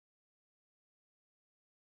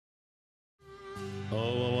Oh,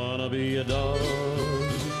 I wanna be a dog.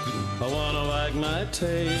 I wanna wag my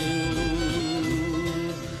tail,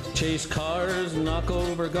 chase cars, knock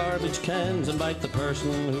over garbage cans, and bite the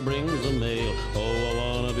person who brings the mail. Oh, I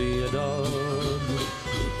wanna be a dog.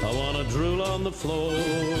 I wanna drool on the floor,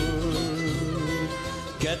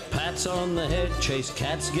 get pats on the head, chase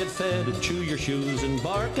cats, get fed, and chew your shoes and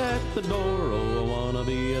bark at the door. Oh, I wanna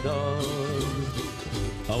be a dog.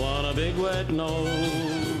 I want a big wet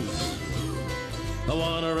nose. I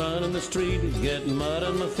wanna run in the street, get mud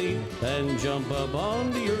on my feet, and jump up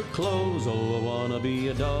onto your clothes. Oh, I wanna be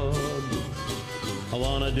a dog. I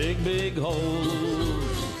wanna dig big holes.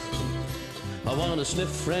 I wanna sniff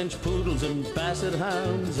French poodles and basset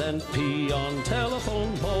hounds and pee on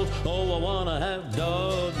telephone poles. Oh, I wanna have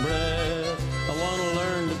dog breath. I wanna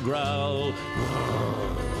learn to growl.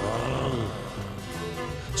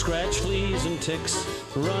 Scratch fleas and ticks,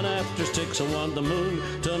 run after sticks. I want the moon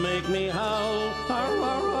to make me howl.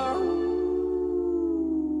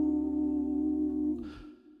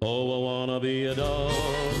 Oh, I wanna be a dog.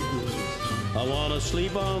 I wanna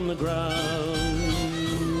sleep on the ground.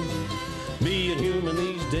 Being human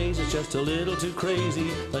these days is just a little too crazy.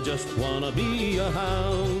 I just wanna be a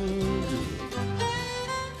hound.